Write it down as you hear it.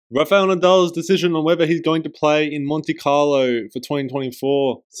Rafael Nadal's decision on whether he's going to play in Monte Carlo for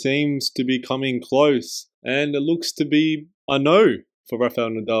 2024 seems to be coming close, and it looks to be a no for Rafael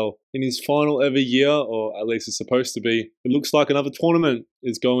Nadal. In his final ever year, or at least it's supposed to be, it looks like another tournament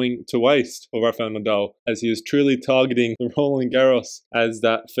is going to waste for Rafael Nadal, as he is truly targeting the Roland Garros as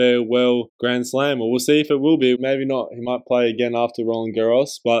that farewell Grand Slam. Or we'll see if it will be, maybe not. He might play again after Roland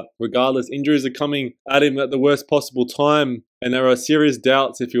Garros, but regardless, injuries are coming at him at the worst possible time, and there are serious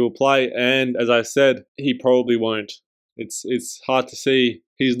doubts if he will play, and as I said, he probably won't. It's hard to see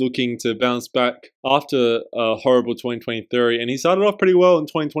he's looking to bounce back after a horrible 2023, and he started off pretty well in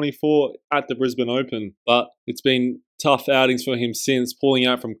 2024 at the Brisbane Open, but it's been tough outings for him since, pulling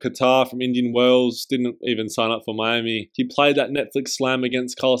out from Qatar, from Indian Wells, didn't even sign up for Miami. He played that Netflix slam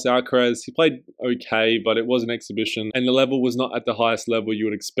against Carlos Alcaraz. He played okay, but it was an exhibition, and the level was not at the highest level you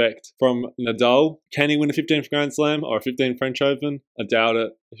would expect from Nadal. Can he win a 15th Grand Slam or a 15th French Open? I doubt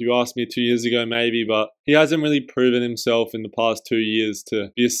it. If you asked me 2 years ago, maybe, but he hasn't really proven himself in the past 2 years to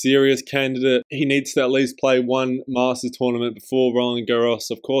be a serious candidate. He needs to at least play one Masters tournament before Roland Garros.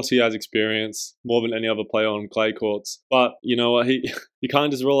 Of course, he has experience, more than any other player on clay courts. But you know what? You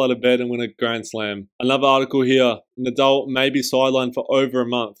can't just roll out of bed and win a Grand Slam. Another article here, Nadal may be sidelined for over a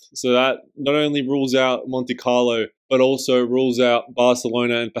month. So that not only rules out Monte Carlo, but also rules out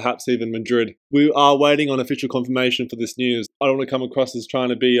Barcelona and perhaps even Madrid. We are waiting on official confirmation for this news. I don't want to come across as trying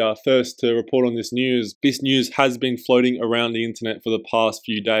to be first to report on this news. This news has been floating around the internet for the past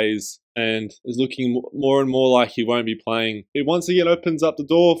few days and is looking more and more like he won't be playing. It once again opens up the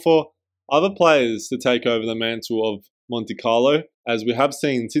door for other players to take over the mantle of Monte Carlo, as we have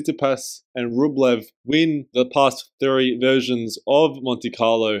seen Tsitsipas and Rublev win the past 3 versions of Monte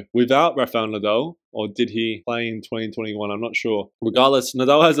Carlo without Rafael Nadal. Or did he play in 2021? I'm not sure. Regardless,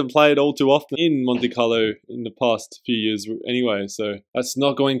 Nadal hasn't played all too often in Monte Carlo in the past few years anyway, so that's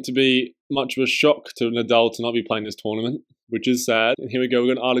not going to be much of a shock to Nadal to not be playing this tournament, which is sad. And here we go,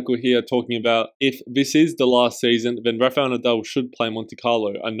 we've got an article here talking about if this is the last season, then Rafael Nadal should play Monte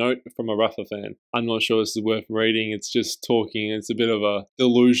Carlo. A note from a Rafa fan. I'm not sure this is worth reading. It's just talking. It's a bit of a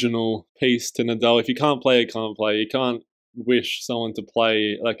delusional piece to Nadal. If you can't play, you can't play. You can't wish someone to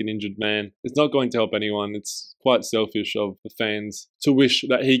play like an injured man. It's not going to help anyone. It's quite selfish of the fans to wish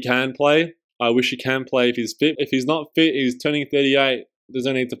that he can play. I wish he can play if he's fit. If he's not fit, he's turning 38. There's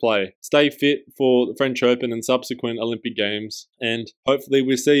no need to play. Stay fit for the French Open and subsequent Olympic Games, and hopefully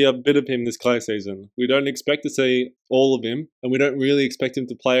we see a bit of him this clay season. We don't expect to see all of him, and we don't really expect him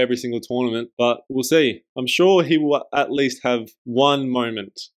to play every single tournament, but we'll see. I'm sure he will at least have one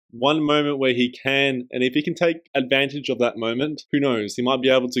moment where he can, and if he can take advantage of that moment, who knows, he might be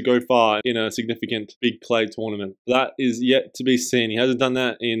able to go far in a significant big clay tournament. That is yet to be seen. He hasn't done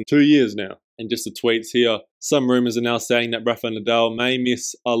that in 2 years now. And just the tweets here, some rumors are now saying that Rafael Nadal may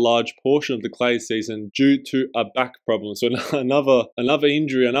miss a large portion of the clay season due to a back problem. So another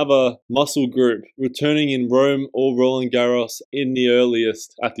injury, another muscle group returning in Rome or Roland Garros at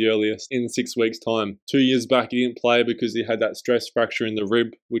the earliest in 6 weeks time. 2 years back he didn't play because he had that stress fracture in the rib,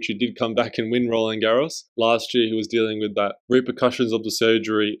 which he did come back and win Roland Garros. Last year he was dealing with that repercussions of the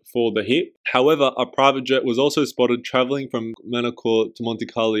surgery for the hip. However, a private jet was also spotted traveling from Monaco to Monte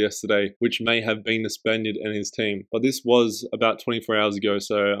Carlo yesterday, which may have been the Spaniard and his team. But this was about 24 hours ago,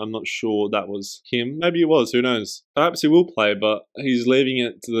 so I'm not sure that was him. Maybe it was, who knows? Perhaps he will play, but he's leaving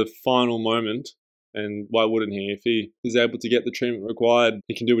it to the final moment. And why wouldn't he? If he is able to get the treatment required,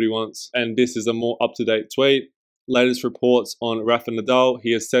 he can do what he wants. And this is a more up-to-date tweet. Latest reports on Rafa Nadal.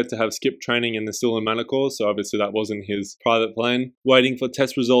 He is said to have skipped training and is still in Monaco, so obviously that wasn't his private plane. Waiting for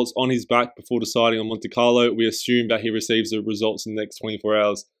test results on his back before deciding on Monte Carlo. We assume that he receives the results in the next 24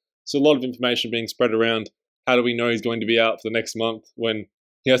 hours. So a lot of information being spread around. How do we know he's going to be out for the next month when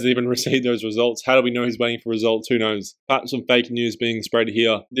he hasn't even received those results? How do we know he's waiting for results? Who knows? Perhaps some fake news being spread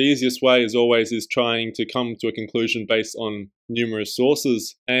here. The easiest way, as always, is trying to come to a conclusion based on numerous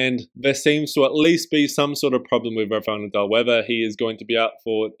sources. And there seems to at least be some sort of problem with Rafael Nadal, whether he is going to be out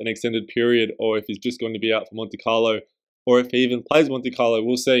for an extended period or if he's just going to be out for Monte Carlo, or if he even plays Monte Carlo.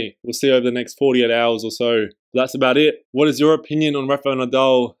 We'll see. We'll see over the next 48 hours or so. But that's about it. What is your opinion on Rafael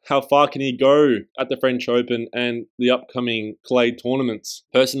Nadal? How far can he go at the French Open and the upcoming clay tournaments?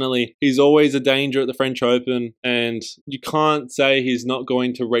 Personally, he's always a danger at the French Open, and you can't say he's not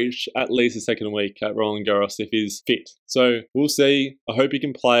going to reach at least a second week at Roland Garros if he's fit. So we'll see. I hope he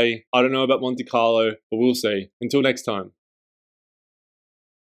can play. I don't know about Monte Carlo, but we'll see. Until next time.